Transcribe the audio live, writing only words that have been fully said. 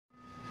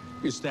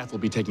Your staff will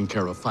be taken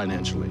care of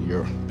financially.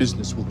 Your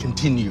business will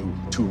continue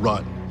to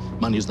run.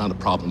 Money is not a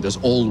problem. There's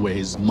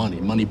always money.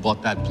 Money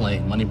bought that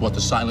plane. Money bought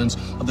the silence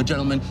of the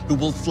gentleman who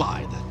will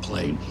fly that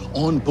plane.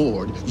 On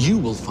board, you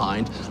will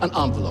find an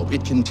envelope.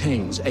 It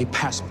contains a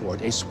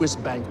passport, a Swiss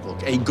bank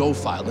book, a Go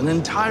file, an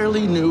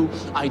entirely new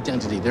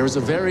identity. There is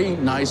a very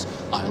nice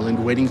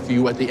island waiting for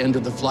you at the end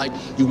of the flight.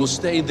 You will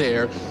stay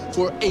there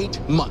for 8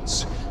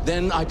 months.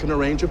 Then I can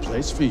arrange a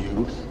place for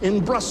you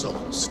in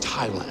Brussels,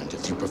 Thailand,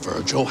 if you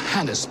prefer,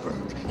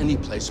 Johannesburg, any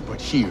place but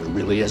here,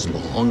 really, as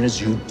long as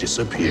you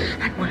disappear.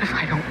 And what if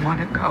I don't want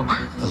to go?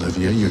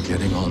 Olivia, you're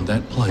getting on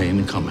that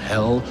plane come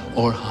hell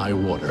or high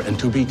water. And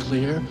to be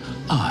clear,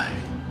 I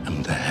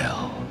am the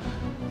hell.